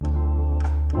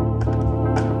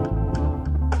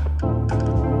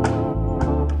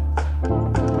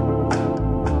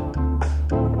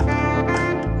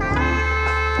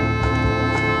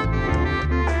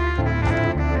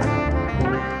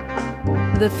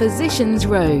The Physician's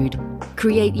Road.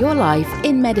 Create your life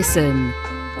in medicine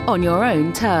on your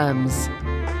own terms.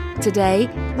 Today,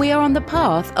 we are on the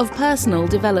path of personal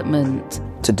development.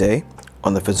 Today,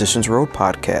 on the Physician's Road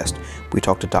podcast, we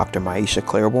talk to Dr. Maisha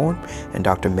Claiborne and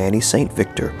Dr. Manny St.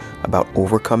 Victor about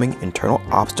overcoming internal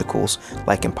obstacles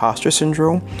like imposter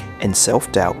syndrome and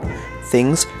self-doubt,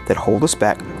 things that hold us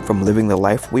back from living the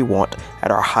life we want at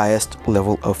our highest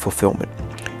level of fulfillment.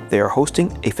 They are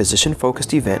hosting a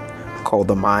physician-focused event called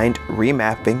the Mind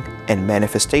Remapping and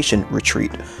Manifestation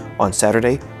Retreat on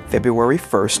Saturday, February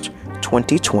 1st,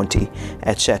 2020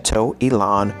 at Chateau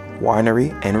Elan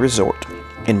Winery and Resort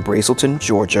in Brazelton,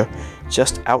 Georgia,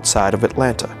 just outside of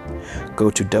Atlanta.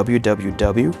 Go to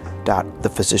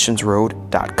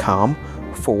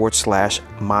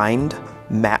www.thephysiciansroad.com/mind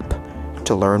map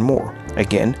to learn more.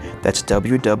 Again, that's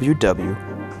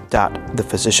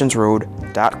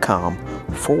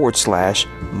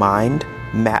www.thephysiciansroad.com/mind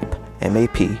map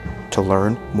to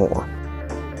learn more.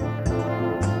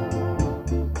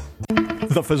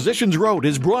 The Physician's Road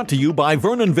is brought to you by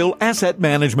Vernonville Asset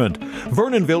Management.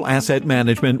 Vernonville Asset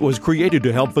Management was created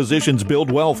to help physicians build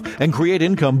wealth and create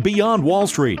income beyond Wall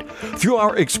Street. Through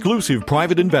our exclusive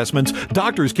private investments,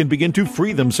 doctors can begin to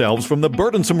free themselves from the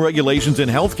burdensome regulations in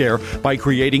healthcare by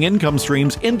creating income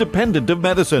streams independent of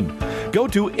medicine. Go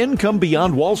to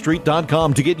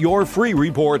incomebeyondwallstreet.com to get your free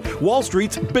report, Wall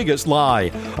Street's Biggest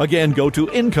Lie. Again, go to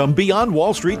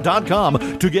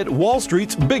incomebeyondwallstreet.com to get Wall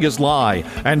Street's Biggest Lie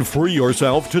and free yourself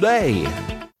today.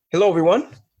 Hello, everyone.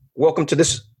 Welcome to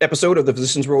this episode of the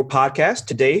Physician's Road podcast.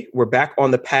 Today, we're back on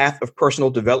the path of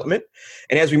personal development.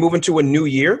 And as we move into a new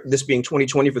year, this being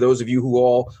 2020, for those of you who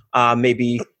all may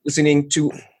be listening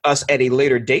to us at a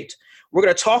later date, we're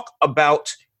going to talk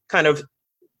about kind of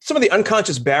some of the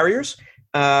unconscious barriers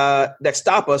that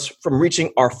stop us from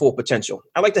reaching our full potential.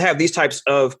 I like to have these types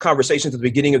of conversations at the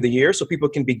beginning of the year so people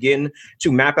can begin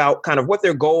to map out kind of what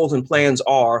their goals and plans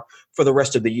are for the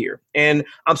rest of the year. And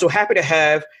I'm so happy to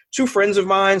have two friends of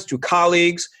mine, two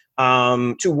colleagues,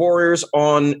 two warriors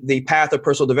on the path of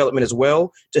personal development as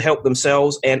well to help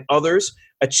themselves and others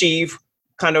achieve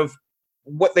kind of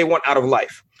what they want out of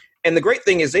life. And the great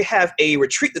thing is they have a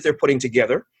retreat that they're putting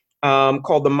together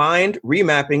called the Mind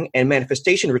Remapping and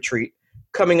Manifestation Retreat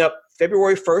coming up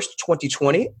February 1st,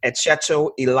 2020 at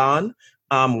Chateau Elan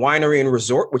Winery and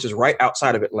Resort, which is right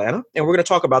outside of Atlanta. And we're going to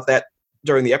talk about that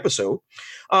during the episode.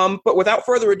 But without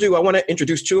further ado, I want to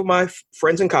introduce two of my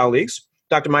friends and colleagues,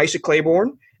 Dr. Maisha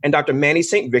Claiborne and Dr. Manny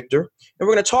St. Victor. And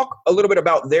we're going to talk a little bit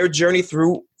about their journey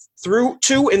through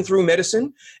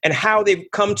medicine and how they've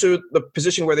come to the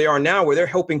position where they are now, where they're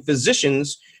helping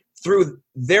physicians through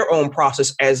their own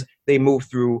process as they move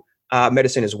through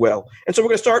medicine as well. And so we're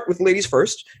going to start with ladies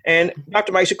first. And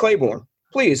Dr. Maisha Claiborne,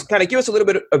 please kind of give us a little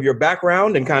bit of your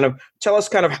background and kind of tell us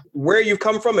kind of where you've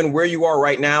come from and where you are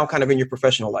right now kind of in your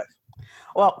professional life.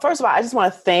 Well, first of all, I just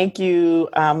want to thank you,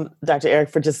 Dr. Eric,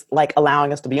 for just like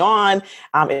allowing us to be on.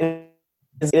 It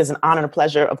is an honor and a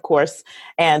pleasure, of course.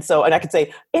 And I could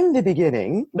say in the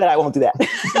beginning, but I won't do that.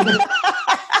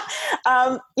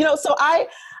 So I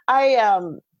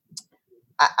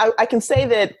can say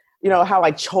that, how I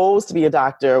chose to be a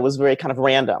doctor was very kind of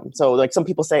random. So like some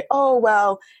people say, oh,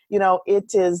 well, it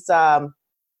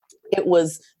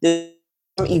was the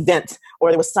event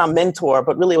or there was some mentor,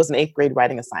 but really it was an 8th grade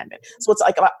writing assignment. So it's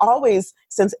like I always,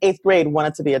 since 8th grade,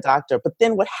 wanted to be a doctor. But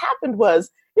then what happened was,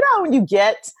 when you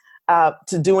get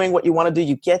to doing what you want to do,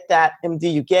 you get that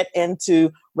MD, you get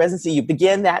into residency, you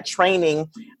begin that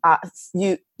training,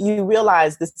 you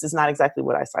realize this is not exactly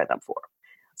what I signed up for.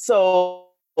 So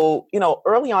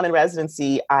early on in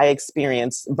residency, I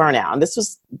experienced burnout. And this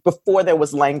was before there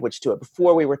was language to it,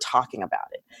 before we were talking about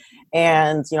it.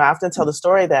 And, I often tell the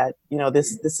story that,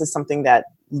 this is something that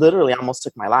literally almost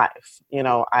took my life.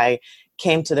 I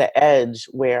came to the edge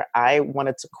where I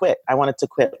wanted to quit. I wanted to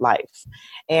quit life.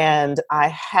 And I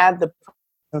had the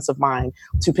presence of mind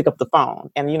to pick up the phone.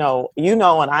 And,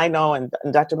 and I know, and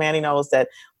Dr. Manny knows that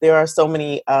there are so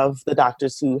many of the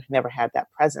doctors who never had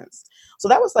that presence. So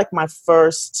that was like my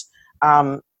first,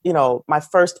 my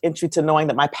first entry to knowing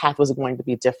that my path was going to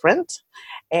be different.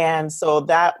 And so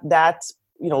that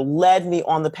led me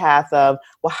on the path of,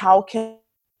 well, how can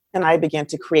I begin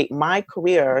to create my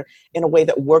career in a way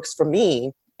that works for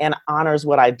me and honors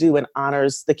what I do and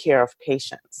honors the care of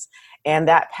patients. And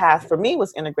that path for me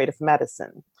was integrative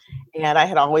medicine. And I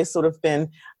had always sort of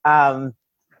been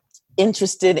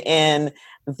interested in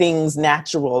things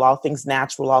natural, all things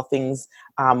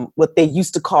what they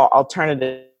used to call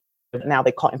alternative now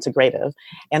they call it integrative.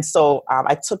 And so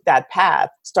I took that path,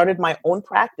 started my own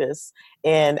practice.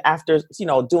 And after,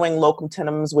 doing locum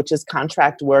tenens, which is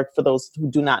contract work for those who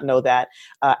do not know that,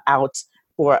 out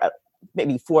for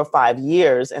maybe 4 or 5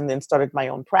 years, and then started my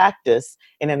own practice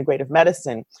in integrative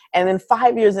medicine. And then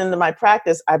 5 years into my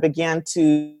practice, I began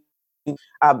to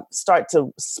start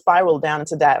to spiral down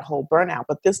into that whole burnout,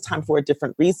 but this time for a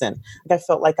different reason. I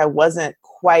felt like I wasn't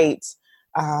quite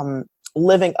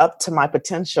living up to my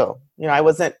potential. I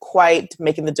wasn't quite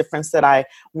making the difference that I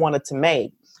wanted to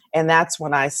make. And that's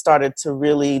when I started to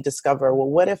really discover, well,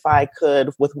 what if I could,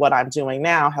 with what I'm doing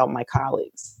now, help my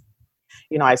colleagues?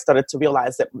 I started to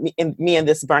realize that me and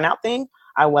this burnout thing,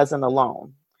 I wasn't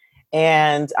alone.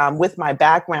 And with my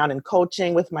background in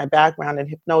coaching, with my background in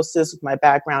hypnosis, with my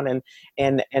background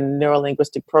in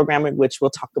neuro-linguistic programming, which we'll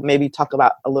talk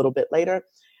about a little bit later,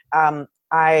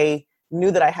 I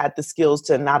knew that I had the skills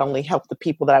to not only help the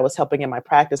people that I was helping in my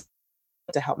practice,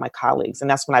 but to help my colleagues. And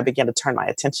that's when I began to turn my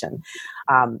attention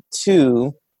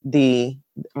to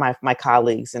my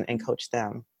colleagues and coach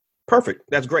them. Perfect.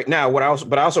 That's great. Now, I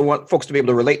also want folks to be able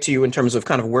to relate to you in terms of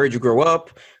kind of where did you grow up,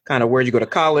 kind of where did you go to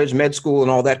college, med school,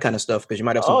 and all that kind of stuff, because you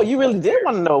might have some. Oh, you really did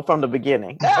want to know from the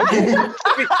beginning.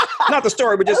 Not the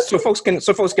story, but just so folks can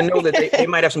know that they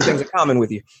might have some things in common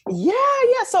with you. Yeah.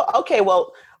 So, okay,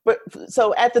 well,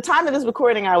 so at the time of this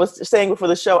recording, I was saying before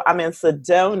the show, I'm in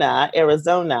Sedona,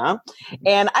 Arizona,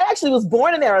 and I actually was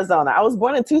born in Arizona. I was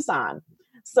born in Tucson.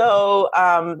 So,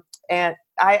 and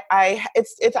I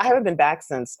haven't been back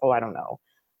since, I don't know,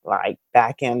 like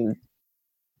back in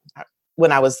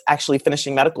when I was actually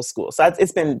finishing medical school. So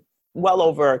it's been well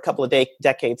over a couple of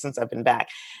decades since I've been back.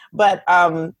 But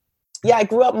I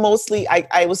grew up mostly,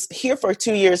 I was here for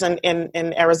 2 years in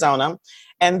Arizona.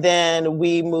 And then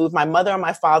we moved. My mother and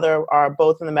my father are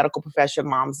both in the medical profession.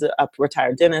 Mom's a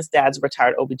retired dentist, dad's a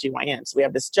retired OBGYN. So we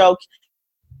have this joke.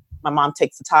 My mom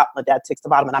takes the top, my dad takes the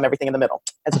bottom, and I'm everything in the middle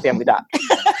as a family doc.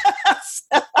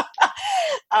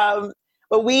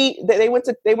 But they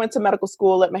went to medical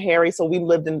school at Meharry. So we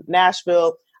lived in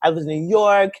Nashville. I lived in New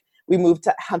York. We moved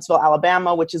to Huntsville,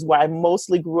 Alabama, which is where I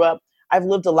mostly grew up. I've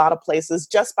lived a lot of places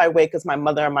just by way because my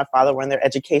mother and my father were in their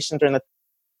education during the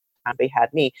time they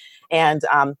had me. And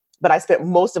but I spent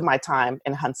most of my time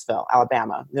in Huntsville,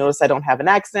 Alabama. Notice I don't have an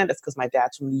accent. It's because my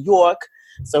dad's from New York.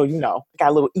 So, got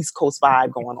a little East Coast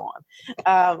vibe going on.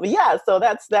 So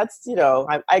that's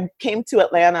I came to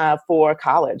Atlanta for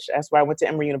college. That's where I went to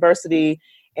Emory University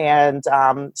and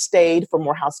stayed for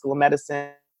Morehouse School of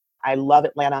Medicine. I love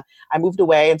Atlanta. I moved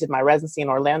away and did my residency in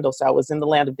Orlando. So I was in the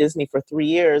land of Disney for 3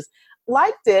 years.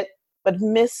 Liked it, but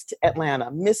missed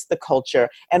Atlanta, missed the culture,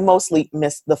 and mostly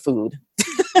missed the food.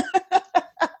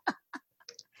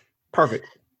 Perfect.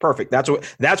 That's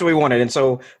what we wanted. And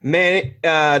so,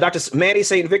 Dr. Manny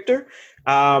St. Victor,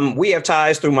 we have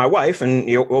ties through my wife, and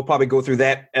we'll probably go through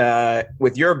that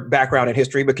with your background and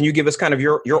history. But can you give us kind of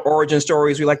your origin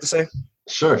story, as we like to say?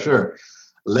 Sure.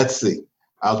 Let's see.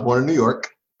 I was born in New York.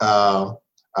 I'm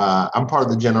part of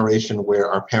the generation where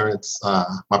my parents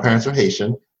are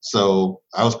Haitian. So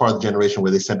I was part of the generation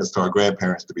where they sent us to our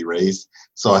grandparents to be raised.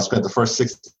 So I spent the first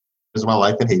 6 years of my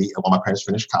life in Haiti while my parents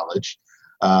finished college.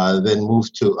 Then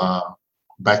moved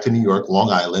back to New York,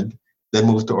 Long Island, then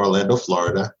moved to Orlando,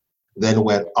 Florida, then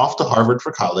went off to Harvard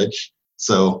for college.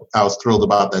 So I was thrilled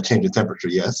about that change in temperature,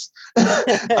 yes.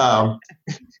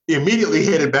 Immediately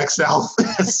headed back south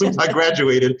as soon as I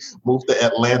graduated, moved to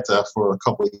Atlanta for a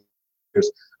couple of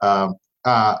years. I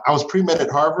was pre-med at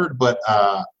Harvard, but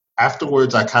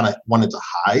afterwards I kind of wanted to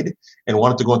hide and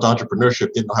wanted to go into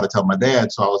entrepreneurship, didn't know how to tell my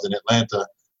dad. So I was in Atlanta,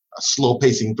 slow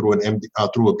pacing through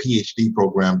through a PhD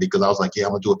program because I was like, I'm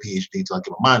gonna do a PhD until I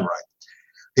get my mind right.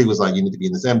 He was like, you need to be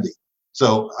in this MD.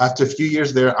 So after a few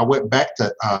years there, I went back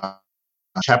to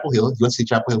Chapel Hill, UNC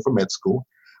Chapel Hill for med school.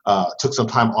 Took some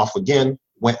time off again,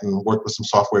 went and worked with some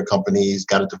software companies,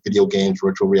 got into video games,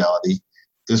 virtual reality.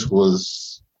 This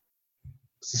was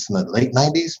in the late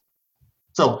 90s.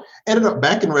 So ended up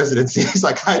back in residency,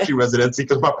 psychiatry residency,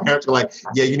 because my parents were like,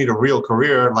 you need a real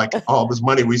career, like all this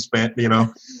money we spent, you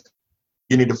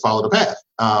need to follow the path.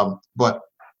 But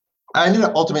I ended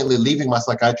up ultimately leaving my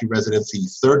psychiatry residency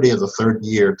third day of the third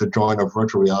year to join a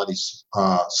virtual reality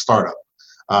startup.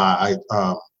 I've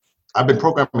been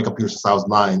programming computers since I was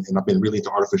 9, and I've been really into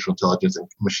artificial intelligence and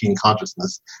machine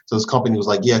consciousness. So this company was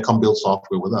like, come build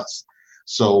software with us.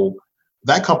 So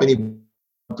that company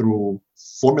through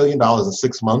 $4 million in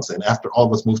 6 months. And after all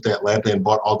of us moved to Atlanta and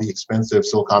bought all the expensive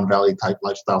Silicon Valley type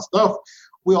lifestyle stuff,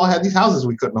 we all had these houses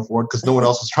we couldn't afford because no one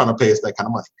else was trying to pay us that kind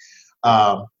of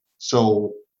money.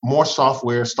 So more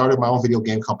software, started my own video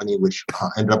game company, which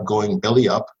ended up going belly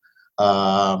up.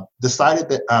 decided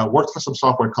that worked for some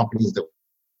software companies that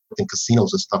in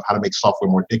casinos and stuff, how to make software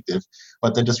more addictive,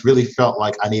 but then just really felt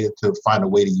like I needed to find a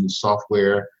way to use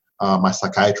software, my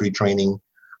psychiatry training,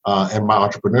 and my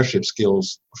entrepreneurship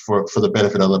skills for the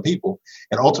benefit of other people.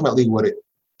 And ultimately what it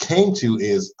came to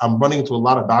is I'm running into a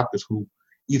lot of doctors who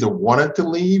either wanted to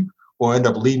leave or end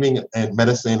up leaving in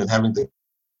medicine and having to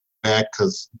back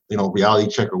because,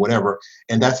 reality check or whatever.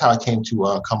 And that's how I came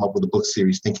to come up with a book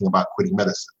series thinking about quitting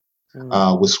medicine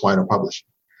with Swiner Publishing,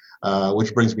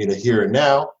 which brings me to Here and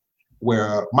Now,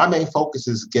 where my main focus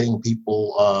is getting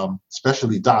people,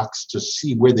 especially docs, to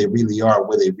see where they really are,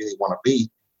 where they really want to be,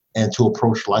 and to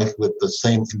approach life with the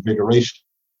same invigoration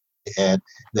they had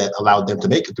that allowed them to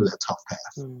make it through that tough path.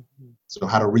 Mm-hmm. So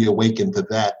how to reawaken to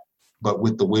that, but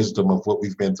with the wisdom of what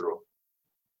we've been through.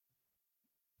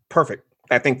 Perfect.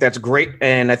 I think that's great.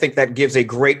 And I think that gives a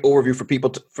great overview for people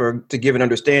to give an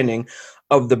understanding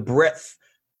of the breadth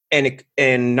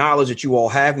and knowledge that you all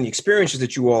have and the experiences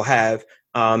that you all have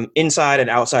inside and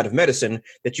outside of medicine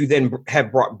that you then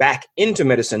have brought back into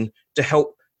medicine to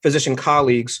help physician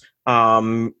colleagues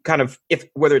kind of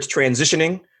whether it's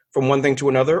transitioning from one thing to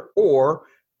another or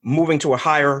moving to a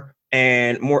higher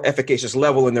and more efficacious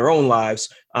level in their own lives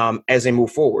as they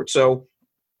move forward. So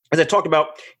as I talked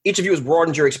about, each of you has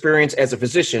broadened your experience as a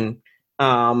physician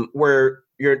where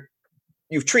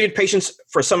you've treated patients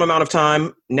for some amount of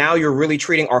time. Now you're really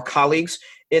treating our colleagues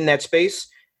in that space.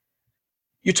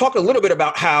 You talked a little bit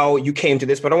about how you came to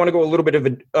this, but I want to go a little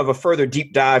bit of a further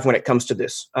deep dive when it comes to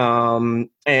this.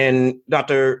 And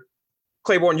Dr.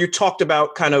 Claiborne, you talked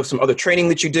about kind of some other training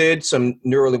that you did, some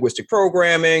neuro-linguistic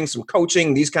programming, some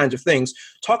coaching, these kinds of things.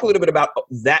 Talk a little bit about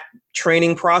that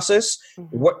training process,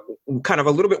 what kind of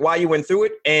a little bit why you went through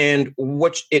it and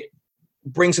what it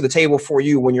brings to the table for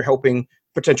you when you're helping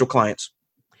potential clients.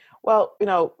 Well,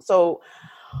 so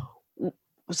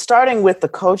starting with the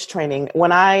coach training,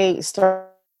 when I started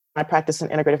my practice in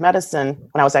integrative medicine,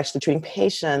 when I was actually treating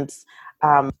patients,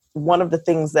 one of the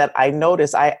things that I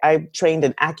noticed, I trained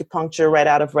in acupuncture right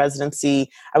out of residency.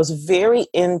 I was very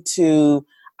into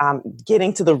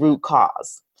getting to the root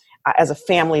cause. As a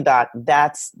family doc,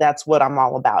 that's what I'm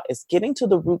all about, is getting to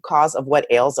the root cause of what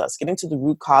ails us, getting to the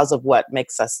root cause of what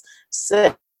makes us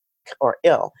sick or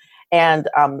ill. And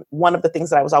one of the things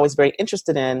that I was always very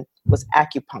interested in was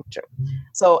acupuncture.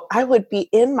 So I would be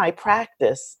in my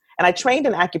practice, and I trained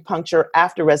in acupuncture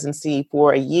after residency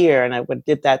for a year, and I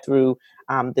did that through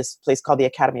this place called the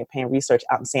Academy of Pain Research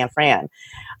out in San Fran.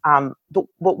 But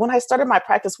when I started my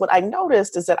practice, what I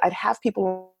noticed is that I'd have people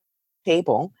on the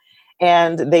table,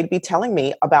 and they'd be telling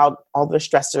me about all their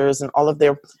stressors and all of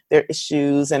their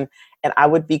issues, and I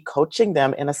would be coaching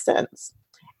them in a sense.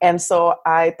 And so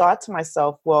I thought to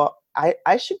myself, well,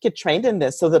 I should get trained in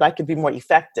this so that I could be more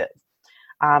effective.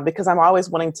 Because I'm always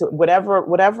wanting to,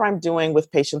 whatever I'm doing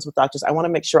with patients, with doctors, I want to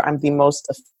make sure I'm the most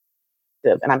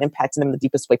effective and I'm impacting them the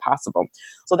deepest way possible.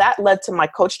 So that led to my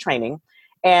coach training.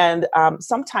 And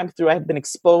sometime through, I had been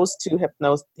exposed to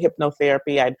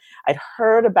hypnotherapy. I'd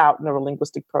heard about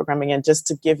neurolinguistic programming. And just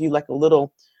to give you like a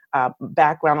little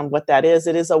background on what that is,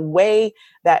 it is a way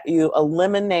that you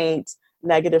eliminate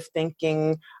negative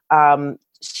thinking,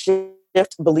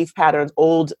 shift belief patterns,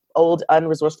 old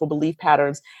unresourceful belief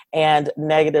patterns, and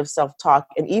negative self-talk,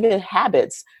 and even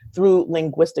habits through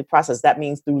linguistic process. That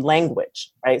means through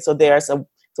language, right? So it's a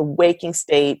waking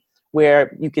state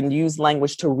where you can use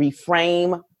language to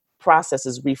reframe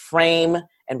processes, reframe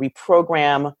and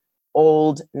reprogram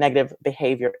old negative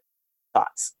behavior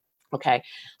thoughts. Okay.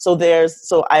 So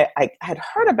I had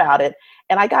heard about it,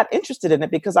 and I got interested in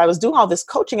it because I was doing all this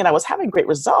coaching and I was having great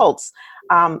results.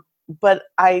 But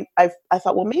I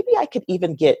thought, well, maybe I could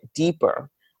even get deeper.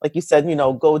 Like you said,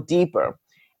 go deeper.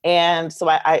 And so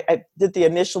I did the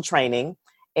initial training,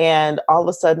 and all of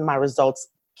a sudden my results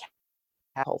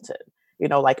halted.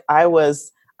 Like I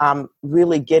was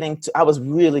really getting to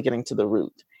the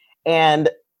root. And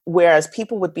whereas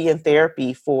people would be in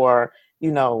therapy for,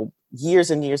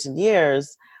 years and years and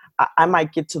years, I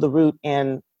might get to the root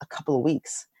in a couple of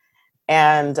weeks.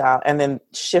 And then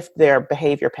shift their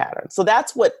behavior patterns. So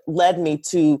that's what led me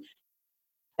to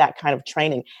that kind of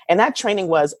training. And that training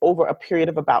was over a period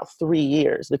of about 3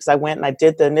 years, because I went and I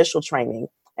did the initial training,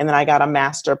 and then I got a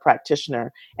master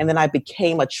practitioner, and then I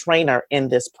became a trainer in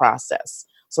this process.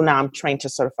 So now I'm trained to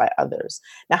certify others.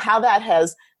 Now, how that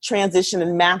has transitioned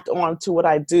and mapped on to what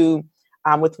I do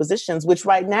with physicians, which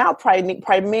right now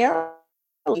primarily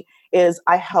is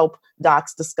I help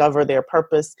docs discover their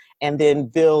purpose and then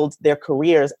build their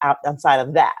careers outside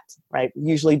of that, right?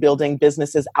 Usually building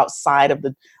businesses outside of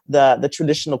the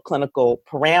traditional clinical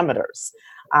parameters.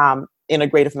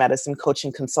 integrative medicine,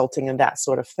 coaching, consulting, and that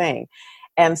sort of thing.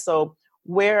 And so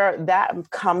where that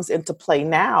comes into play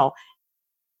now,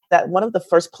 that one of the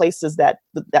first places that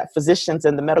physicians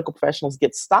and the medical professionals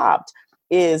get stopped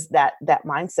is that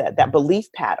mindset, that belief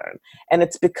pattern. And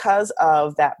it's because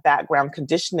of that background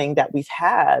conditioning that we've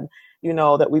had,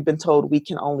 that we've been told we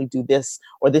can only do this,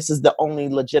 or this is the only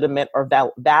legitimate or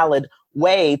valid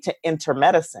way to enter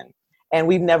medicine. And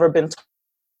we've never been taught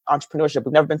entrepreneurship.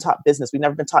 We've never been taught business. We've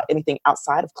never been taught anything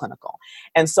outside of clinical.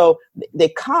 And so they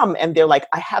come and they're like,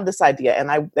 I have this idea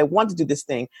and they want to do this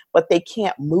thing, but they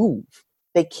can't move.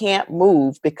 They can't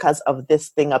move because of this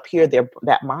thing up here,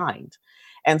 that mind.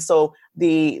 And so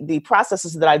the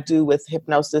processes that I do with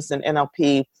hypnosis and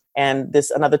NLP and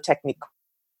another technique,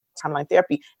 timeline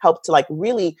therapy, help to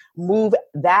really move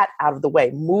that out of the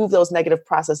way, move those negative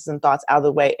processes and thoughts out of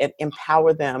the way, and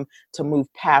empower them to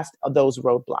move past those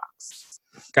roadblocks.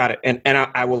 Got it. And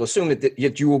I will assume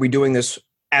that you will be doing this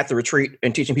at the retreat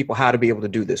and teaching people how to be able to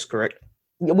do this, correct?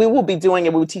 We will be doing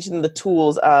it. We will teach them the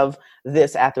tools of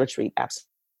this at the retreat. Absolutely.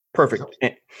 Perfect.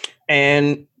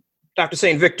 And Dr.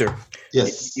 St. Victor,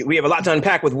 yes, we have a lot to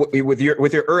unpack with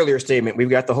your earlier statement. We've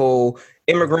got the whole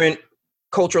immigrant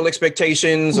cultural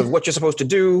expectations of what you're supposed to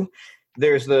do.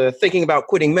 There's the thinking about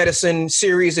quitting medicine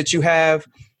series that you have.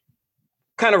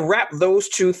 Kind of wrap those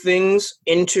two things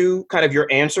into kind of your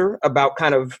answer about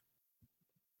kind of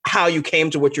how you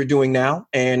came to what you're doing now,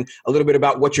 and a little bit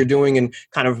about what you're doing and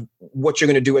kind of what you're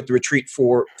going to do at the retreat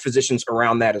for physicians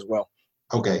around that as well.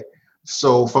 Okay.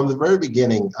 So from the very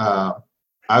beginning,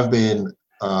 I've been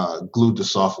glued to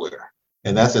software,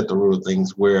 and that's at the root of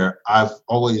things, where I've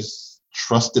always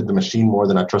trusted the machine more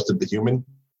than I trusted the human.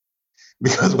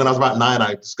 Because when I was about 9,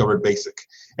 I discovered BASIC.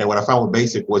 And what I found with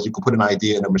BASIC was you could put an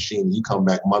idea in a machine, and you come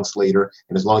back months later,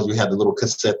 and as long as you had the little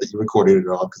cassette that you recorded it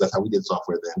on, because that's how we did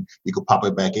software then, you could pop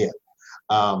it back in.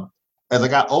 As I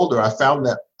got older, I found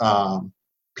that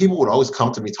people would always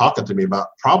come to me talking to me about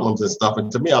problems and stuff.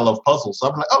 And to me, I love puzzles. So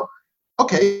I'm like, oh,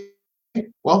 okay,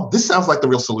 well, this sounds like the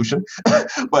real solution.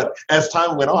 But as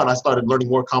time went on, I started learning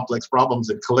more complex problems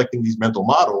and collecting these mental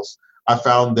models. I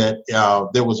found that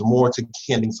there was more to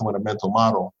handing someone a mental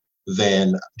model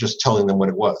than just telling them what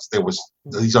it was. There was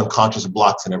these unconscious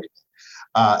blocks and everything.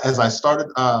 As I started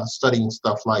studying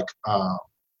stuff like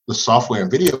the software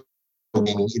and video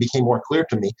gaming, it became more clear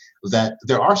to me that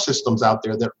there are systems out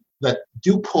there that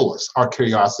do pull us, our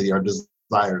curiosity, our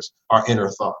desires, our inner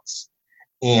thoughts.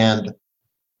 And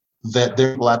that there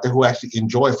are people out there who actually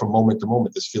enjoy from moment to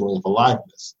moment this feeling of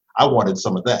aliveness. I wanted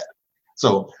some of that.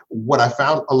 So what I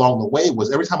found along the way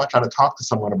was every time I tried to talk to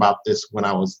someone about this when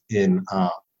I was in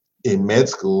med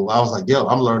school, I was like, yo,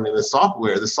 I'm learning this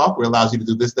software. This software allows you to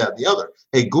do this, that, and the other.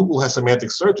 Hey, Google has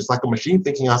semantic search. It's like a machine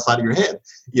thinking outside of your head.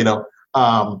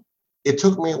 It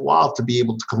took me a while to be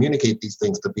able to communicate these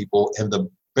things to people. And the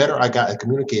better I got at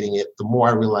communicating it, the more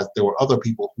I realized there were other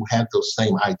people who had those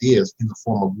same ideas in the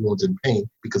form of wounds and pain,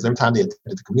 because every time they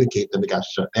attempted to communicate them, they got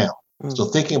shut down. So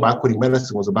thinking about quitting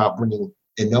medicine was about bringing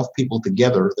enough people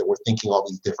together that were thinking all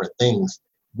these different things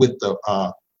with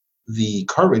the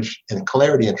courage and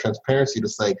clarity and transparency to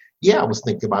say, yeah, I was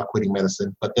thinking about quitting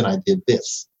medicine, but then I did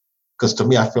this. Because to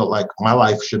me, I felt like my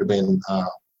life should have been,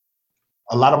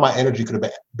 a lot of my energy could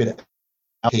have been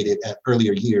allocated at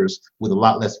earlier years with a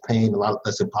lot less pain, a lot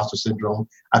less imposter syndrome.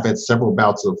 I've had several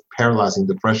bouts of paralyzing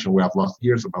depression where I've lost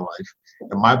years of my life.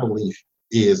 And my belief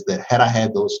is that had I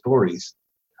had those stories,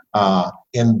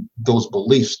 and those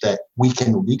beliefs that we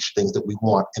can reach things that we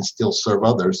want and still serve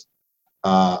others,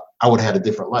 I would have had a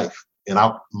different life. And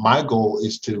my goal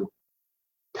is to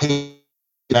pay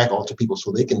back onto people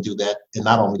so they can do that. And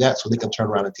not only that, so they can turn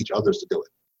around and teach others to do it.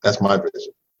 That's my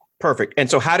vision. Perfect. And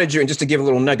so how did you, and just to give a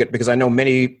little nugget, because I know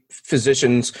many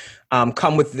physicians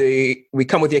come with the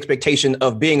expectation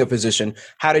of being a physician.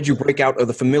 How did you break out of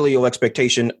the familial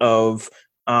expectation of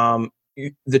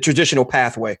the traditional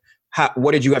pathway?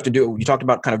 What did you have to do? You talked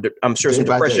about kind of, I'm sure some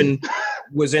depression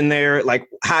was in there. Like,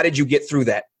 how did you get through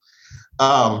that?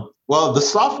 Well, the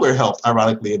software helped,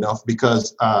 ironically enough,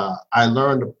 because I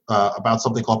learned about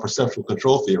something called perceptual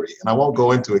control theory. And I won't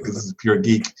go into it because this is pure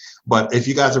geek. But if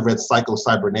you guys have read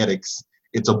Psycho-Cybernetics,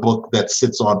 it's a book that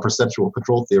sits on perceptual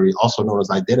control theory, also known as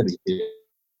identity theory.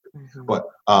 Mm-hmm. But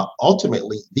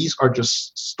ultimately, these are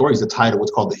just stories that tie to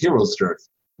what's called the hero's journey.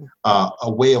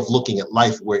 A way of looking at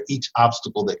life where each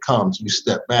obstacle that comes, you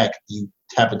step back, you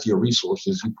tap into your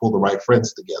resources, you pull the right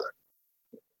friends together.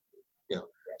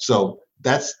 So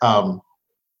that's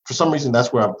for some reason,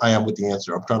 that's where I am with the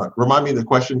answer. I'm trying to remind me of the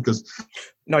question because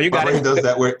no, you got my brain does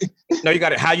that where no, you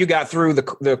got it. How you got through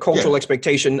the cultural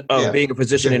expectation of being a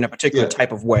physician in a particular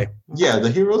type of way. Yeah,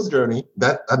 the hero's journey,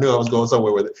 that I knew I was going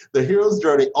somewhere with it. The hero's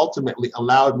journey ultimately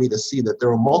allowed me to see that there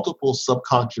are multiple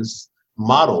subconscious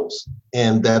models,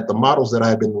 and that the models that I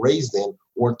had been raised in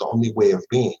weren't the only way of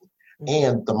being.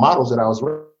 And the models that I was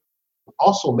raised in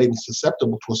also made me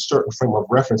susceptible to a certain frame of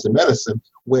reference in medicine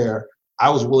where I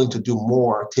was willing to do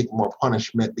more, take more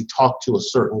punishment, be talked to a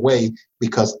certain way,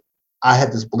 because I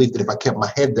had this belief that if I kept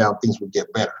my head down, things would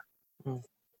get better.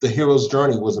 The hero's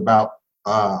journey was about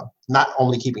not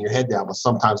only keeping your head down, but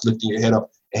sometimes lifting your head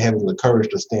up and having the courage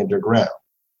to stand your ground.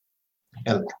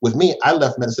 And with me, I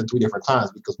left medicine 3 different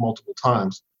times because multiple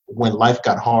times when life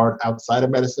got hard outside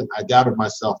of medicine, I doubted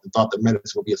myself and thought that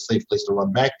medicine would be a safe place to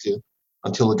run back to,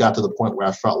 until it got to the point where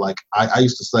I felt like I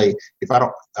used to say, if I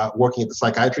don't, working at the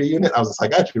psychiatry unit, I was a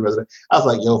psychiatry resident. I was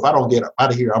like, yo, if I don't get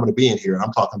out of here, I'm going to be in here. And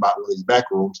I'm talking about one of these back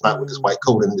rooms, not with this white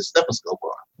coat and this stethoscope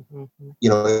on. You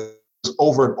know, it was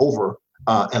over and over.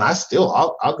 And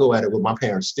I'll go at it with my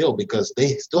parents still, because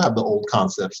they still have the old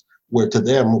concepts where to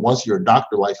them, once you're a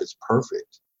doctor, life is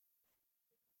perfect.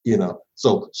 You know,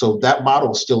 so that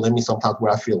model is still in me sometimes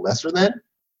where I feel lesser than.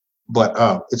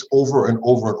 But it's over and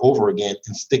over and over again,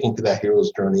 and sticking to that hero's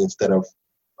journey instead of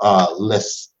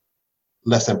less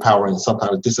empowering and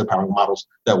sometimes disempowering models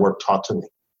that were taught to me.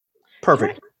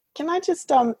 Perfect. Can I just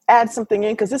add something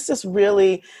in? Because this just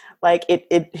really, like,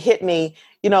 it hit me.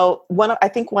 You know, I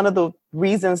think one of the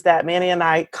reasons that Manny and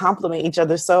I complement each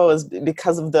other so is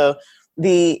because of the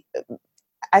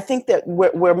I think that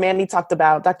where Manny talked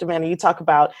about, Dr. Manny, you talk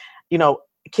about, you know,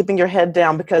 keeping your head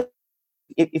down, because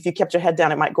if you kept your head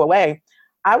down, it might go away.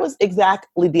 I was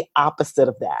exactly the opposite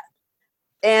of that.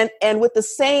 And with the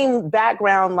same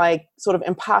background, like sort of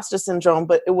imposter syndrome,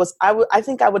 but it was, I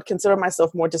think I would consider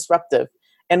myself more disruptive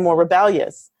and more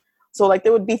rebellious. So like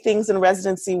there would be things in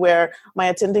residency where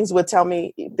my attendings would tell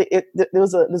me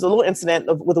there's a little incident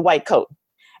with a white coat.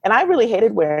 And I really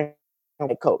hated wearing a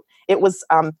white coat. It was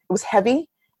heavy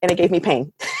and it gave me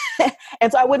pain.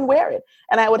 And so I wouldn't wear it.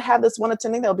 And I would have this one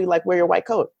attending that would be like, wear your white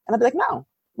coat. And I'd be like, no,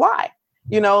 why?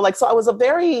 You know, like, so I was a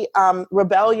very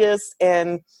rebellious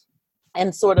and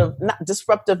sort of not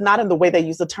disruptive, not in the way they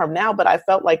use the term now, but I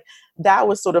felt like that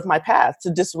was sort of my path to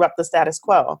disrupt the status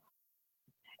quo.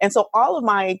 And so all of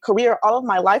my career, all of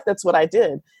my life, that's what I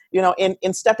did, you know,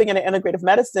 in stepping into integrative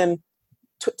medicine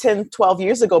 10, 12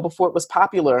 years ago, before it was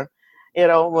popular, you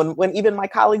know, when even my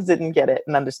colleagues didn't get it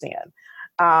and understand.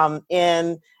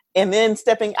 And then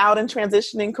stepping out and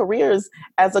transitioning careers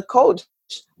as a coach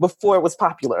before it was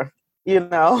popular, you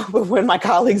know, when my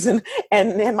colleagues and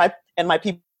my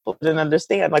people didn't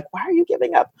understand, like, why are you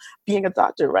giving up being a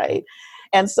doctor, right?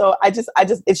 And so I just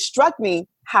it struck me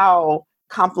how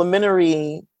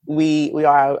complementary we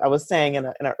are. I was saying in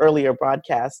an earlier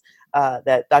broadcast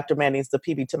that Dr. Manny's the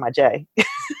PB to my J.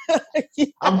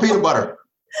 I'm peanut butter.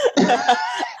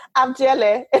 I'm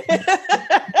jelly.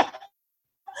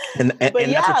 And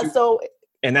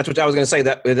that's what I was going to say,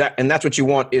 that and that's what you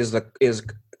want is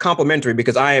complementary,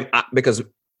 because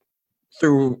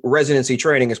through residency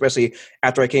training, especially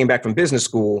after I came back from business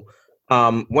school,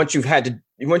 once you have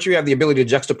the ability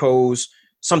to juxtapose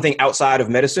something outside of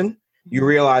medicine, you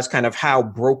realize kind of how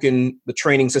broken the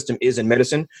training system is in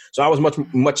medicine. So I was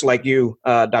much like you,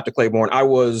 Dr. Claiborne. I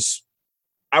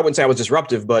wouldn't say I was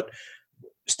disruptive, but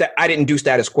I didn't do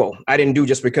status quo. I didn't do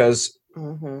just because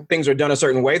things are done a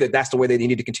certain way that's the way they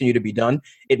need to continue to be done.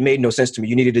 It made no sense to me.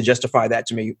 You needed to justify that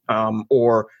to me,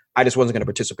 or I just wasn't going to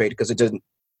participate because it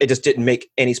just didn't make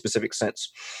any specific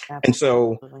sense.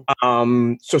 Absolutely.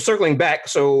 And so circling back,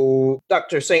 so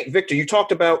Dr. St. Victor, you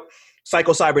talked about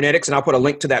psychocybernetics, and I'll put a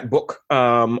link to that book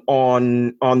on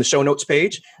the show notes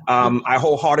page. I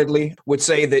wholeheartely would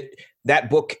say that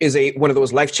book is one of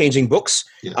those life-changing books,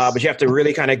 yes. But you have to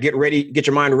really kind of get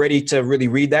your mind ready to really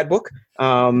read that book,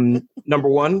 number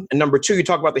one. And number two, you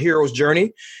talk about the hero's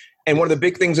journey. And one of the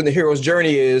big things in the hero's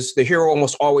journey is the hero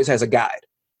almost always has a guide.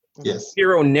 Yes. The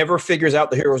hero never figures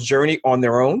out the hero's journey on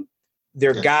their own.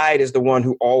 Their guide is the one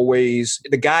who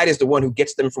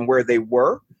gets them from where they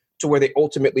were to where they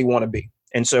ultimately want to be.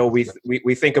 And so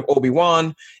we think of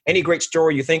Obi-Wan, any great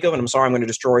story you think of, and I'm sorry, I'm going to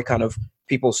destroy kind of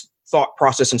people's thought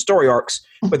process and story arcs,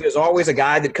 but there's always a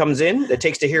guide that comes in that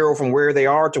takes the hero from where they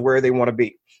are to where they want to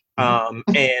be.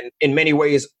 And in many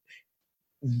ways,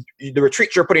 the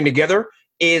retreat you're putting together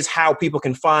is how people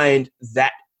can find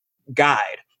that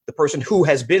guide, the person who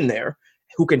has been there,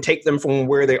 who can take them from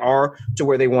where they are to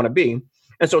where they want to be.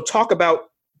 And so talk about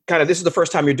kind of, this is the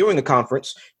first time you're doing the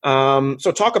conference.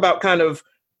 So talk about kind of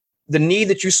the need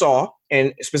that you saw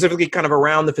and specifically kind of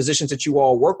around the physicians that you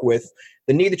all work with,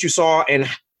 the need that you saw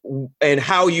and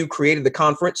how you created the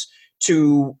conference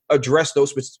to address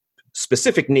those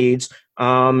specific needs.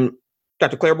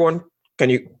 Dr. Claiborne, can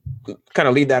you kind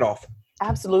of lead that off?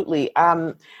 Absolutely.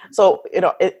 So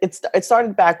it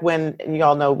started back when, you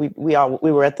all know, we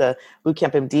were at the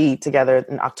Bootcamp MD together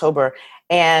in October,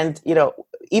 and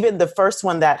even the first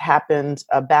one that happened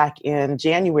back in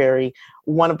January,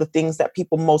 one of the things that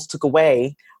people most took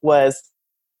away was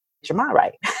get your mind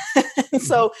right.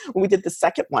 So when we did the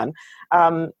second one,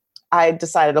 I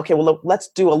decided, okay, well, look, let's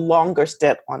do a longer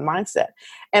stint on mindset.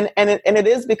 And it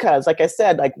is because, like I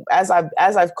said, like as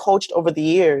I've coached over the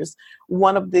years,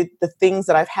 one of the things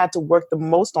that I've had to work the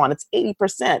most on, it's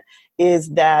 80%, is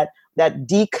that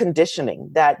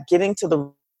deconditioning, that getting to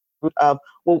the root of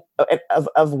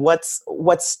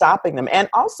what's stopping them, and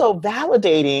also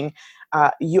validating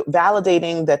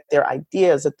validating that their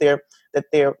ideas, that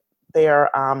their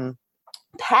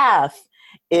path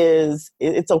is,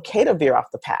 it's okay to veer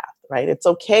off the path, right? It's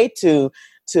okay to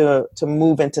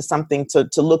move into something,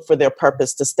 to look for their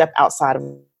purpose, to step outside of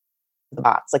the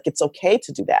box. Like, it's okay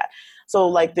to do that. So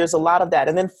like, there's a lot of that.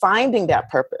 And then finding that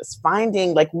purpose,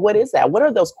 finding like, what is that? What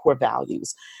are those core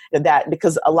values?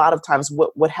 Because a lot of times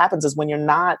what happens is when you're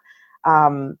not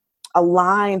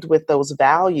aligned with those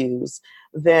values,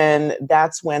 then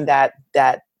that's when that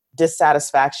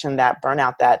dissatisfaction, that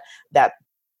burnout, that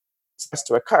starts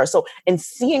to occur. So in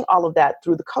seeing all of that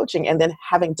through the coaching, and then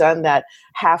having done that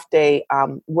half-day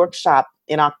workshop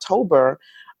in October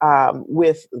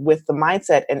with the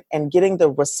mindset, and getting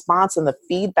the response and the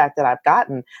feedback that I've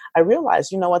gotten, I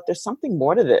realized, you know what, there's something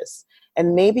more to this,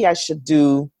 and maybe I should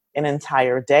do an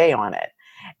entire day on it.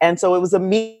 And so it was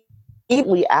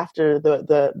immediately after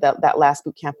that last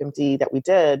Bootcamp MD that we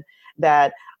did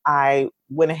that I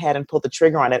went ahead and pulled the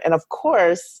trigger on it. And of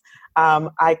course,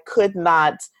 I could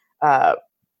not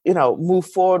move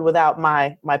forward without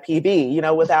my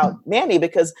PB, without Manny,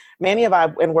 because Manny and I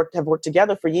have worked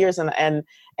together for years, and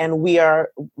we are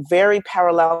very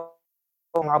parallel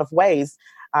in a lot of ways.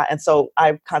 And so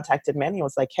I contacted Manny and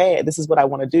was like, hey, this is what I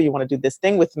want to do. You want to do this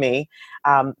thing with me,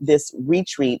 this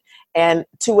retreat, and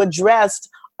to address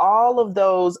all of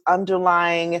those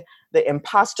underlying, the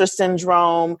imposter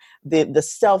syndrome, the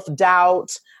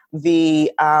self-doubt,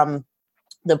 the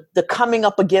coming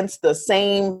up against the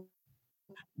same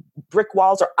brick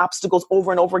walls or obstacles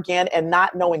over and over again, and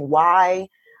not knowing why,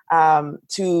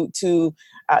 to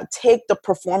take the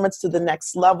performance to the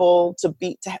next level, to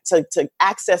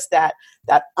access that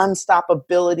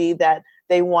unstoppability that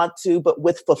they want to, but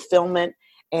with fulfillment.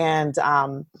 And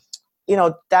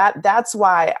that's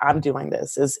why I'm doing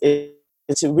this, is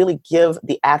to really give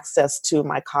the access to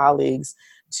my colleagues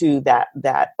to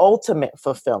that ultimate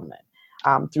fulfillment.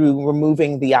 Through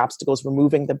removing the obstacles,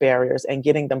 removing the barriers, and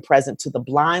getting them present to the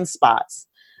blind spots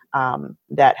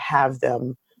that have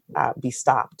them be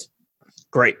stopped.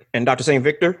 Great. And Dr. St.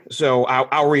 Victor, so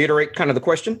I'll reiterate kind of the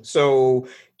question. So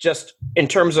just in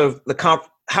terms of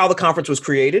how the conference was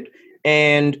created,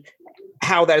 and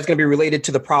how that is going to be related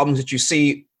to the problems that you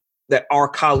see that our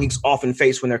colleagues often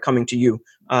face when they're coming to you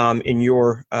in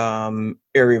your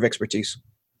area of expertise.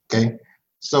 Okay.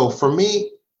 So for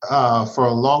me, for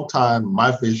a long time,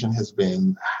 my vision has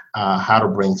been how to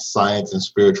bring science and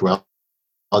spirituality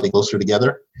closer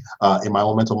together in my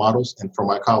own mental models and for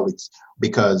my colleagues.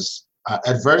 Because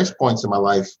at various points in my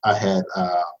life, I had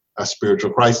a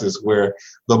spiritual crisis where,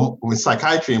 with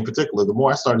psychiatry in particular, the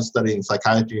more I started studying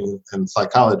psychiatry and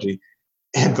psychology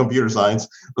and computer science,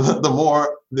 the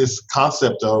more this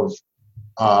concept of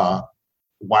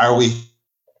why are we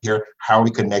here? How are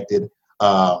we connected?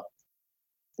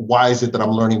 Why is it that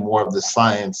I'm learning more of the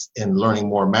science and learning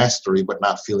more mastery, but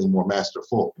not feeling more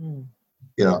masterful?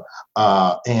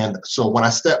 And so when I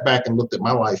stepped back and looked at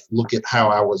my life, look at how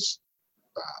I was,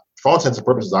 for all intents and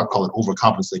purposes, I call it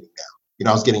overcompensating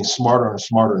now. I was getting smarter and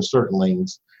smarter in certain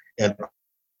lanes, and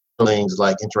lanes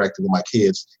like interacting with my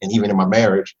kids, and even in my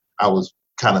marriage, I was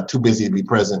kind of too busy to be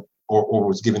present, or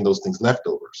was giving those things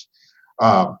leftovers.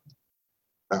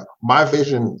 My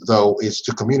vision, though, is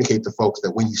to communicate to folks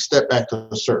that when you step back to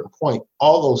a certain point,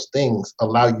 all those things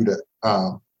allow you to,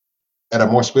 at a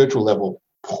more spiritual level,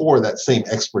 pour that same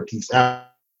expertise out.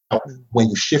 When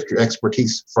you shift your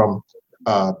expertise from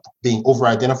being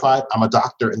over-identified, I'm a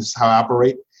doctor and this is how I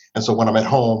operate. And so when I'm at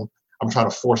home, I'm trying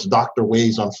to force doctor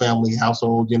ways on family,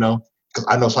 household, because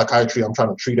I know psychiatry, I'm trying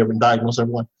to treat everyone, diagnose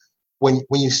everyone. When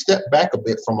you step back a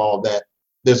bit from all that,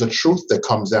 there's a truth that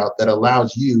comes out that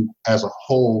allows you as a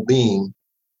whole being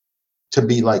to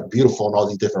be like beautiful in all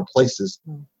these different places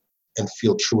and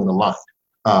feel true and aligned.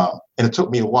 And it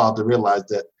took me a while to realize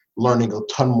that learning a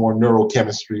ton more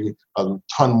neurochemistry, a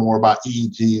ton more about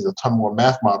EEGs, a ton more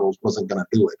math models wasn't going to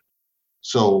do it.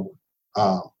 So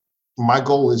my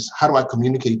goal is, how do I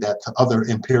communicate that to other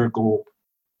empirical,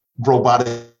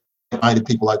 robotic-minded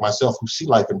people like myself who see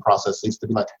life in processes, to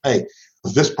be like, hey,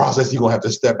 this process you're going to have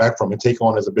to step back from and take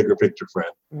on as a bigger picture,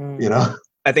 friend. You know?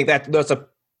 I think that's a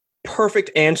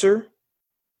perfect answer.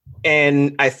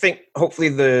 And I think hopefully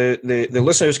the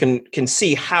listeners can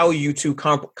see how you two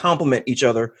complement each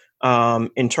other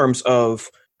in terms of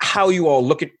how you all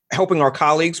look at helping our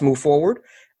colleagues move forward,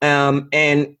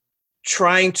 and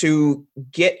trying to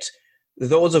get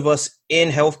those of us in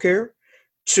healthcare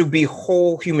to be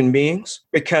whole human beings.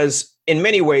 Because in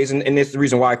many ways, and it's the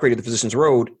reason why I created the Physician's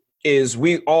Road, is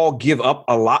we all give up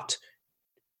a lot,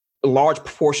 large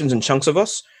proportions and chunks of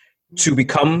us, to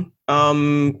become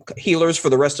healers for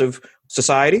the rest of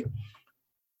society.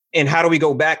 And how do we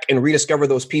go back and rediscover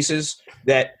those pieces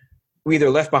that we either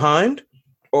left behind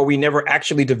or we never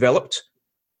actually developed?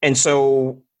 And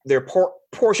so there are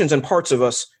portions and parts of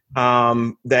us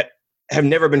that have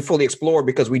never been fully explored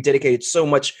because we dedicated so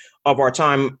much of our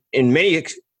time. In many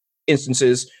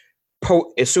instances,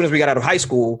 as soon as we got out of high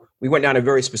school, we went down a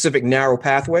very specific, narrow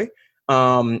pathway.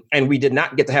 And we did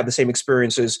not get to have the same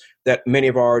experiences that many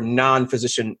of our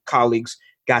non-physician colleagues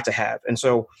got to have. And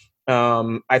so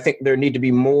I think there need to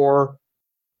be more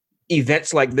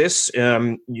events like this.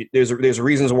 There's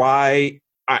reasons why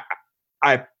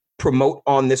I promote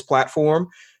on this platform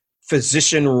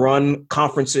physician-run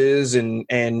conferences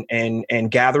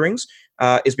and gatherings,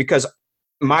 is because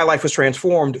my life was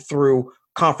transformed through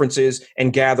conferences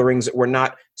and gatherings that were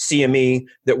not CME,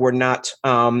 that were not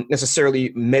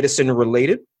necessarily medicine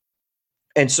related.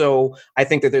 And so I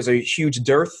think that there's a huge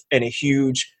dearth and a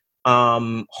huge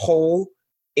hole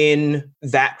in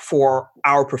that for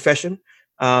our profession,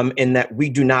 in that we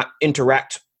do not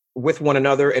interact with one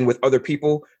another and with other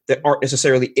people that aren't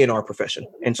necessarily in our profession.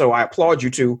 And so I applaud you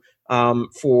two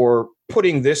for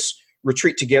putting this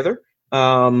retreat together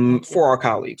for our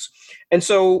colleagues. And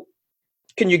so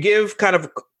can you give kind of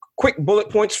quick bullet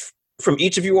points from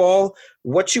each of you all,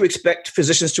 what you expect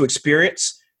physicians to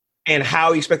experience and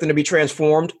how you expect them to be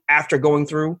transformed after going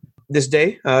through this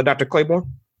day? Dr. Claiborne?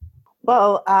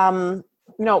 Well,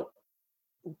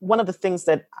 one of the things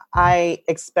that I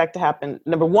expect to happen,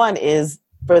 number one, is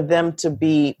for them to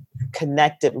be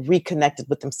reconnected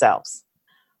with themselves,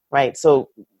 right? So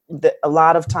a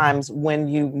lot of times when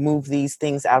you move these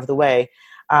things out of the way,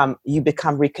 you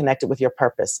become reconnected with your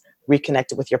purpose,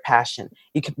 reconnected with your passion.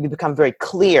 You become very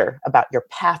clear about your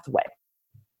pathway.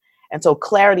 And so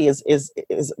clarity is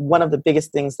one of the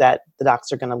biggest things that the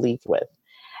docs are going to leave with.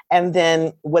 And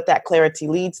then what that clarity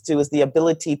leads to is the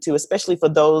ability to, especially for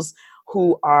those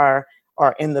who are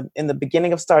in the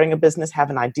beginning of starting a business, have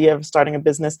an idea of starting a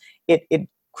business, it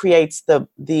creates the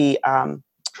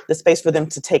space for them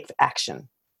to take action.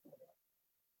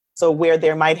 So where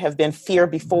there might have been fear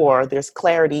before, there's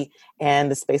clarity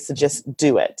and the space to just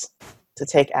do it, to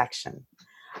take action.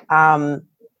 And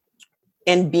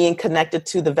being connected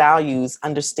to the values,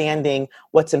 understanding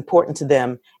what's important to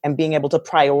them, and being able to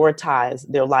prioritize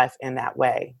their life in that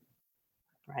way,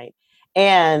 right?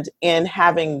 And in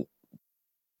having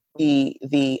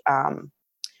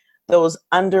those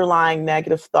underlying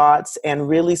negative thoughts and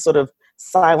really sort of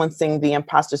silencing the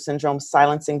imposter syndrome,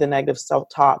 silencing the negative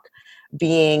self-talk,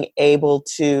 being able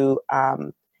to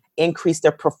increase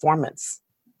their performance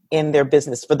in their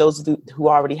business. For those who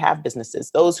already have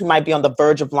businesses, those who might be on the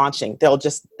verge of launching, they'll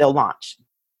launch.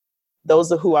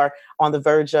 Those who are on the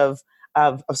verge of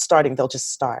starting, they'll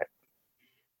just start.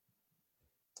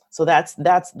 So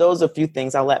those are a few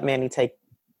things. I'll let Manny take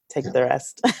the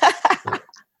rest.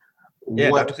 Yeah,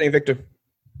 Dr. St. Victor.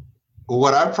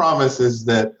 What I promise is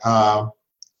that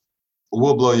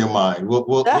we'll blow your mind. We'll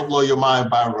blow your mind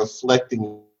by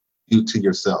reflecting you to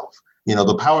yourself. You know,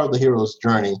 the power of the hero's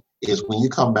journey is when you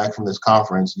come back from this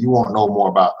conference, you won't know more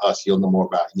about us, you'll know more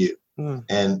about you. Mm.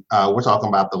 And we're talking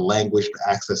about the language to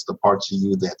access the parts of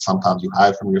you that sometimes you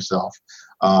hide from yourself.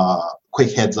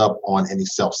 Quick heads up on any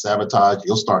self-sabotage.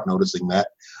 You'll start noticing that.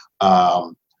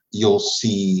 You'll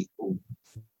see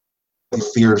what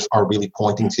fears are really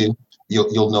pointing to.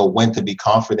 You'll know when to be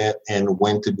confident and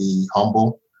when to be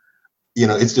humble. You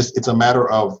know, it's a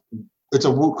matter of, it's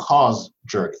a root cause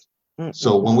journey. Mm-hmm.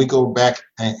 So when we go back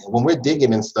and when we're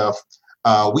digging and stuff,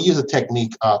 we use a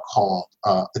technique called,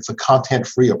 it's a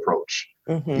content-free approach.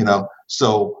 Mm-hmm. You know,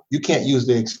 so you can't use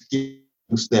the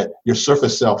excuse that your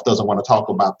surface self doesn't want to talk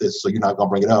about this, so you're not going to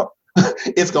bring it up.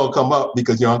 It's going to come up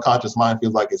because your unconscious mind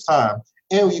feels like it's time,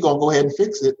 and you're going to go ahead and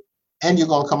fix it, and you're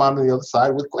going to come out on the other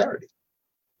side with clarity.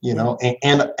 You know,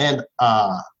 and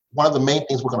one of the main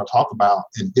things we're going to talk about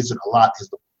and visit a lot is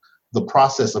the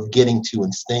process of getting to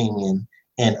and staying in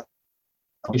and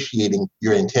appreciating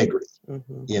your integrity,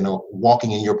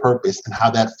 walking in your purpose and how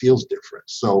that feels different.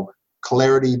 So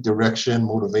clarity, direction,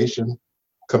 motivation,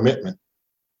 commitment.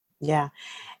 Yeah.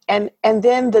 And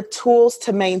then the tools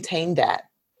to maintain that.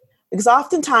 Because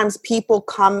oftentimes people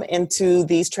come into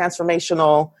these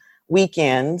transformational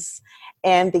weekends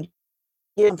and they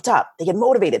get pumped up, they get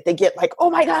motivated, they get like, oh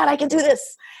my God, I can do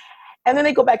this. And then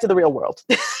they go back to the real world,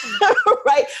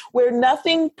 right? Where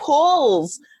nothing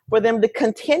pulls for them to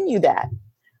continue that.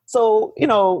 So,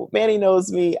 Manny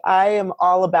knows me, I am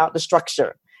all about the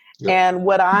structure. Yep. And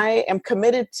what I am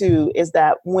committed to is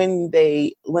that when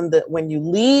you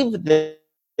leave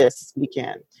this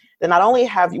weekend, then not only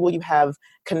will you have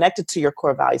connected to your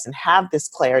core values and have this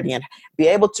clarity and be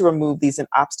able to remove these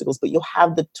obstacles, but you'll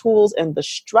have the tools and the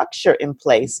structure in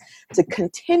place to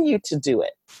continue to do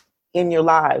it in your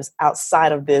lives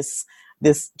outside of this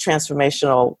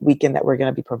transformational weekend that we're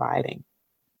going to be providing.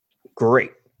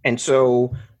 Great. And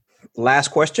so last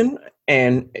question,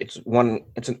 and it's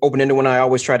an open-ended one I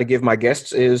always try to give my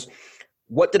guests is,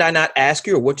 what did I not ask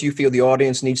you, or what do you feel the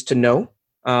audience needs to know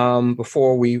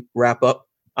before we wrap up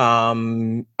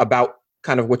about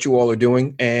kind of what you all are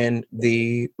doing and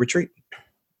the retreat?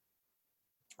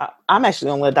 I'm actually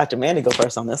going to let Dr. Manny go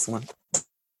first on this one.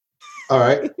 All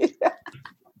right.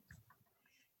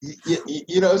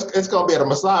 It's going to be at a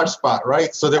massage spot,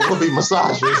 right? So there will be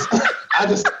massages. I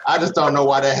just don't know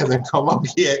why that hasn't come up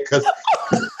yet, because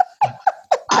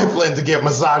I plan to get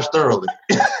massaged thoroughly.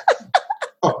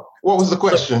 What was the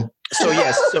question? So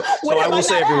yes, so I will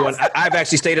say, everyone, I've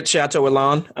actually stayed at Chateau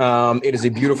Elan. It is a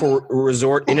beautiful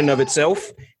resort in and of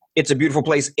itself. It's a beautiful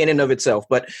place in and of itself.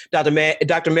 But Dr.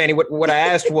 Manny, what I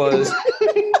asked was,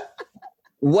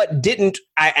 what didn't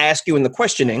I ask you in the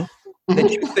questioning that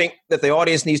you think that the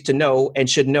audience needs to know and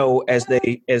should know as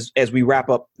we wrap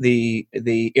up the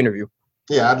interview?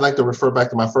 Yeah, I'd like to refer back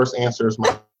to my first answer.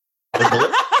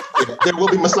 There will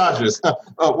be massages.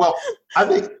 Well, I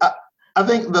think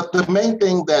the main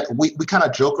thing that we kind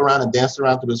of joke around and dance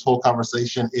around through this whole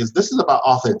conversation is this is about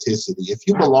authenticity. If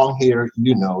you belong here,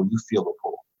 you feel the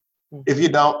pull. If you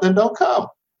don't, then don't come.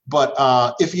 But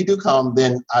if you do come,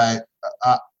 then I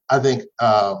think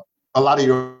a lot of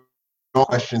your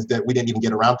questions that we didn't even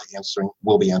get around to answering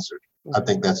will be answered. I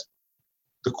think that's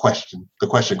the question.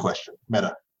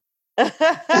 Meta.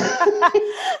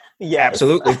 Yeah,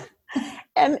 absolutely.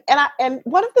 And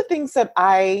one of the things that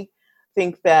I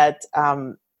think that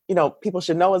people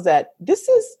should know is that this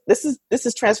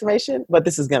is transformation, but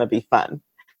this is going to be fun.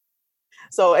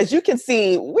 So as you can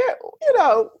see, we're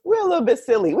a little bit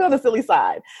silly. We're on the silly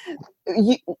side.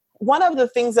 One of the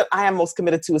things that I am most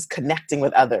committed to is connecting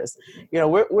with others.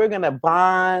 We're going to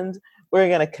bond. We're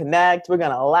going to connect. We're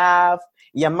going to laugh.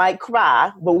 You might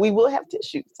cry, but we will have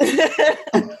tissues.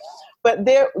 But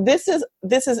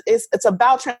it's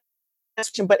about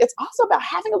transformation, but it's also about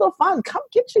having a little fun. Come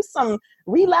get you some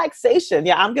relaxation.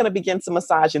 Yeah, I'm going to begin some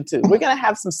massaging too. We're going to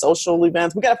have some social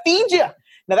events. We're going to feed you.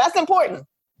 Now that's important.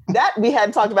 That we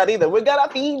hadn't talked about either. We're going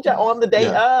to feed you on the day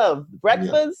of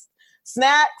breakfast,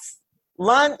 snacks,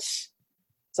 lunch.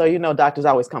 So, doctors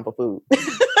always come for food.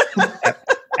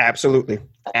 Absolutely.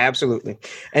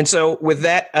 And so with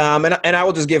that, and I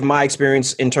will just give my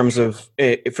experience in terms of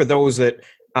for those that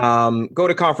go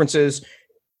to conferences.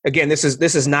 Again, this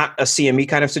is not a CME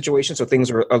kind of situation, so things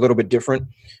are a little bit different.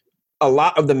 A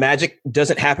lot of the magic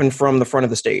doesn't happen from the front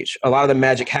of the stage. A lot of the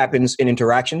magic happens in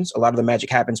interactions. A lot of the magic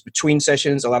happens between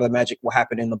sessions. A lot of the magic will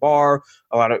happen in the bar.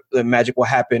 A lot of the magic will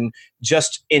happen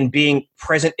just in being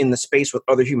present in the space with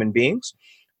other human beings.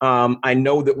 I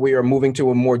know that we are moving to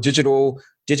a more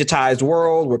digitized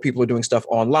world where people are doing stuff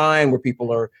online, where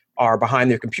people are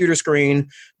behind their computer screen,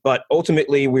 but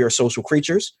ultimately we are social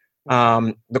creatures.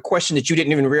 The question that you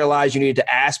didn't even realize you needed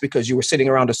to ask because you were sitting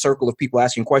around a circle of people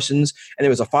asking questions, and there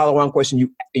was a follow-on question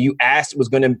you asked was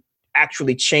going to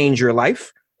actually change your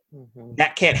life. Mm-hmm.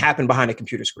 That can't happen behind a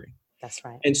computer screen. That's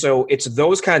right. And so it's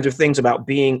those kinds of things about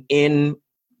being in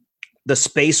the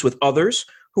space with others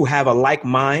who have a like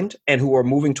mind and who are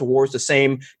moving towards the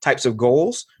same types of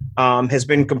goals has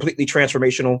been completely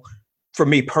transformational for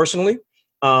me personally.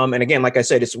 And again, like I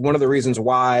said, it's one of the reasons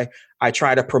why I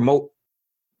try to promote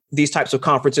these types of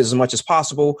conferences as much as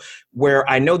possible, where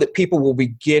I know that people will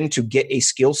begin to get a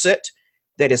skill set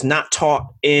that is not taught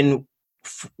in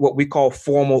what we call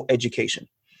formal education.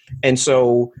 And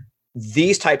so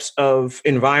these types of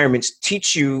environments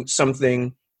teach you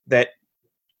something that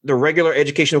the regular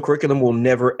educational curriculum will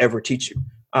never, ever teach you,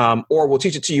 or will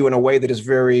teach it to you in a way that is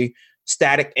very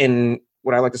static and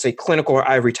what I like to say, clinical or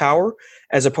ivory tower,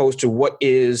 as opposed to what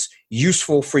is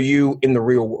useful for you in the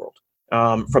real world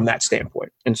from that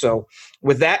standpoint. And so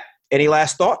with that, any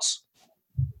last thoughts?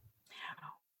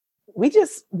 We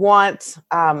just want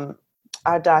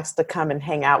our docs to come and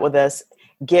hang out with us,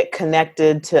 get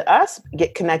connected to us,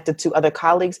 get connected to other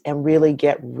colleagues, and really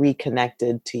get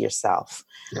reconnected to yourself.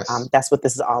 Yes. That's what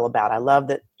this is all about. I love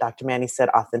that Dr. Manny said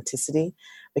authenticity,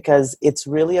 because it's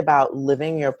really about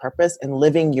living your purpose and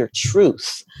living your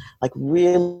truth, like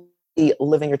really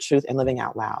living your truth and living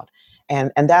out loud.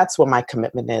 And that's what my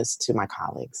commitment is to my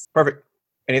colleagues. Perfect.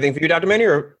 Anything for you, Dr. Manny,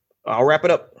 or I'll wrap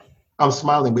it up? I'm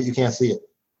smiling, but you can't see it.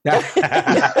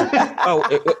 Oh,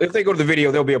 if they go to the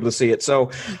video, they'll be able to see it. So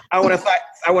I want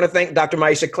to thank Dr.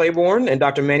 Maisha Claiborne and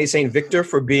Dr. Manny St. Victor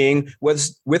for being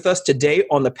with us today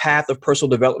on the path of personal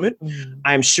development. Mm-hmm.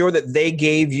 I'm sure that they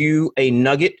gave you a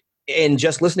nugget in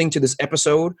just listening to this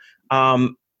episode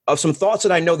of some thoughts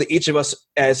that I know that each of us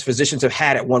as physicians have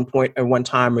had at one point at one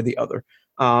time or the other.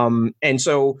 And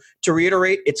so to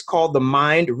reiterate, it's called the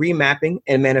Mind Remapping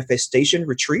and Manifestation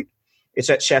Retreat. It's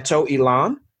at Chateau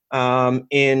Elan.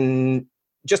 In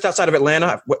just outside of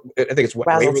Atlanta. I think it's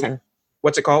Brazelton.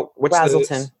 What's it called?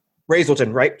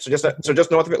 Brazelton, right? So just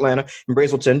north of Atlanta in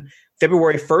Brazelton,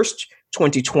 February 1st,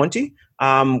 2020.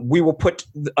 We will put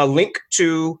a link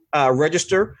to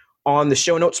register on the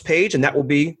show notes page, and that will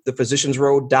be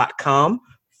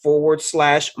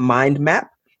thephysiciansroad.com/mind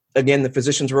map. Again,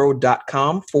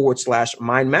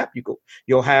 thephysiciansroad.com/mind map.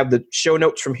 You'll have the show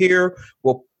notes from here.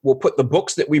 We'll put the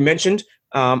books that we mentioned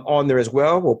on there as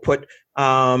well. We'll put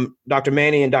Dr.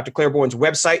 Manny and Dr. Claiborne's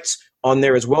websites on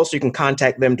there as well, so you can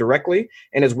contact them directly.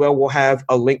 And as well, we'll have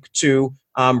a link to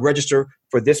register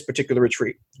for this particular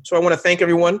retreat. So I want to thank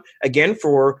everyone again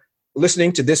for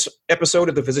listening to this episode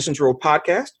of the Physicians Road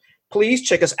podcast. Please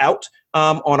check us out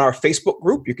on our Facebook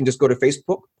group. You can just go to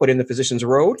Facebook, put in the Physicians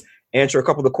Road, answer a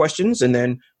couple of questions, and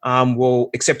then we'll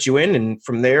accept you in. And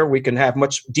from there, we can have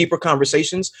much deeper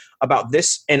conversations about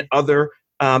this and other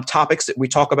topics that we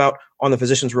talk about on the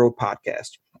Physicians Road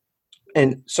podcast.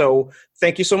 And so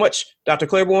thank you so much, Dr.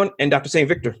 Claiborne and Dr. St.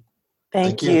 Victor.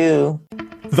 Thank you.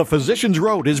 The Physicians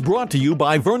Road is brought to you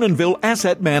by Vernonville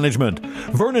Asset Management.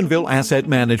 Vernonville Asset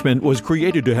Management was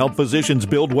created to help physicians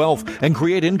build wealth and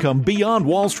create income beyond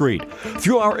Wall Street.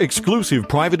 Through our exclusive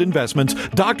private investments,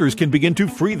 doctors can begin to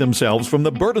free themselves from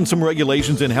the burdensome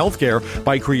regulations in healthcare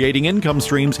by creating income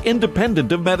streams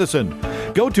independent of medicine.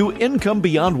 Go to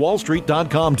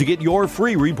IncomeBeyondWallStreet.com to get your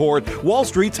free report, Wall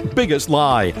Street's Biggest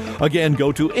Lie. Again,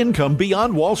 go to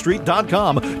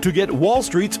IncomeBeyondWallStreet.com to get Wall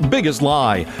Street's Biggest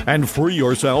Lie and free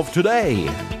yourself today.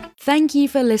 Thank you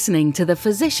for listening to The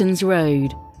Physicians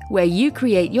Road, where you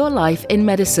create your life in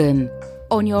medicine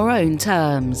on your own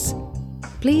terms.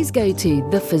 Please go to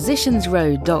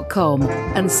thephysiciansroad.com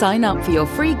and sign up for your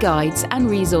free guides and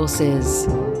resources.